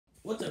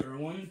What's up,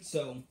 everyone?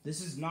 So,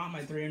 this is not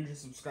my 300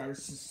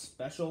 subscribers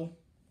special,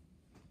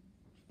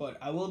 but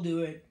I will do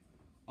it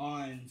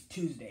on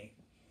Tuesday.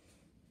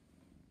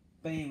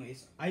 But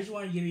anyways, I just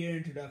want to give you an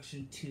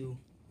introduction to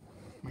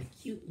my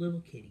cute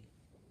little kitty.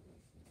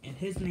 And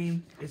his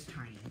name is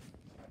Tiny.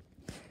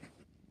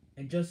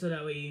 And just so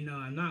that way you know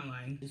I'm not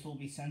lying, this will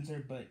be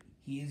censored, but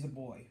he is a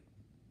boy.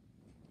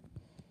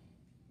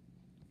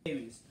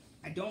 Anyways,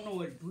 I don't know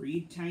what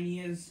breed Tiny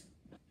is,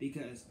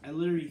 because I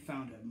literally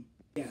found him.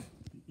 Yeah.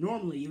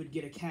 Normally, you would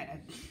get a cat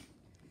at...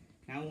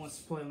 Now I won't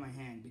spoil my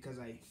hand because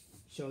I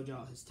showed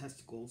y'all his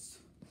testicles.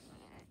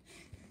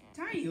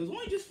 Tiny, it was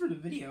only just for the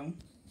video.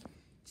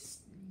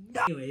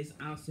 Anyways,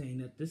 I was saying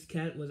that this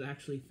cat was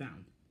actually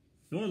found.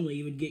 Normally,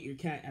 you would get your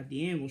cat at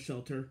the animal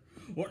shelter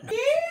or...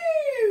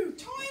 No!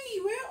 Tiny,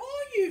 where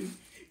are you?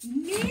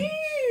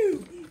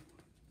 No!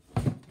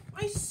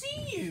 I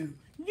see you!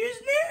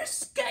 There's no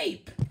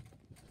escape!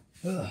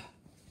 Ugh.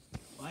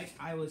 Like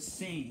I was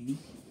saying...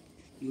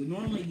 You would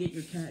normally get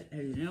your cat at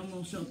an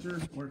animal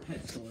shelter or a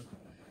pet store.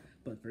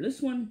 But for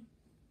this one,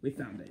 we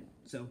found it.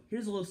 So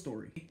here's a little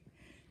story.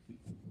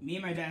 Me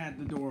and my dad had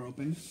the door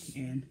open,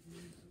 and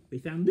we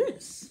found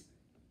this.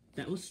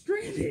 That was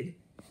stranded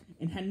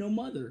and had no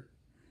mother.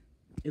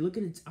 And look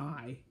at its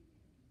eye.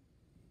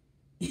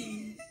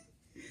 Where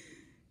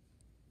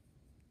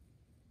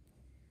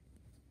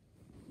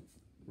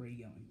are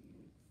you going?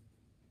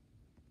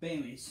 But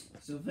anyways,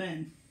 so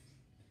then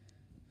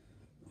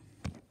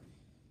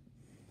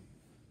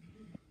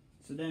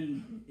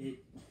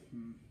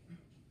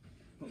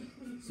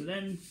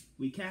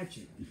we catch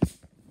it,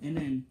 and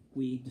then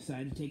we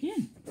decide to take it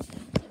in.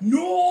 No!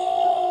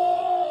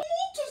 I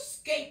won't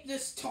escape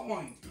this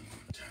time!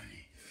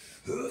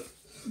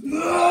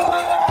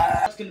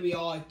 That's gonna be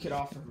all I could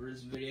offer for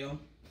this video.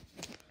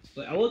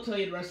 But I will tell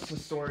you the rest of the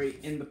story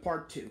in the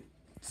part 2.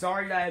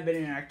 Sorry that I've been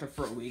inactive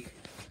for a week.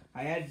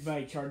 I had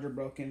my charger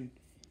broken,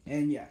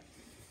 and yeah.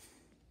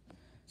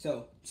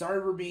 So, sorry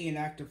for being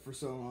inactive for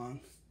so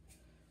long.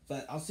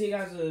 But I'll see you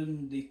guys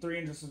in the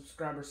 300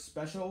 subscribers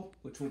special,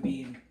 which will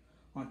be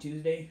on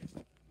Tuesday.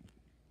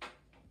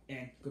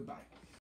 And goodbye.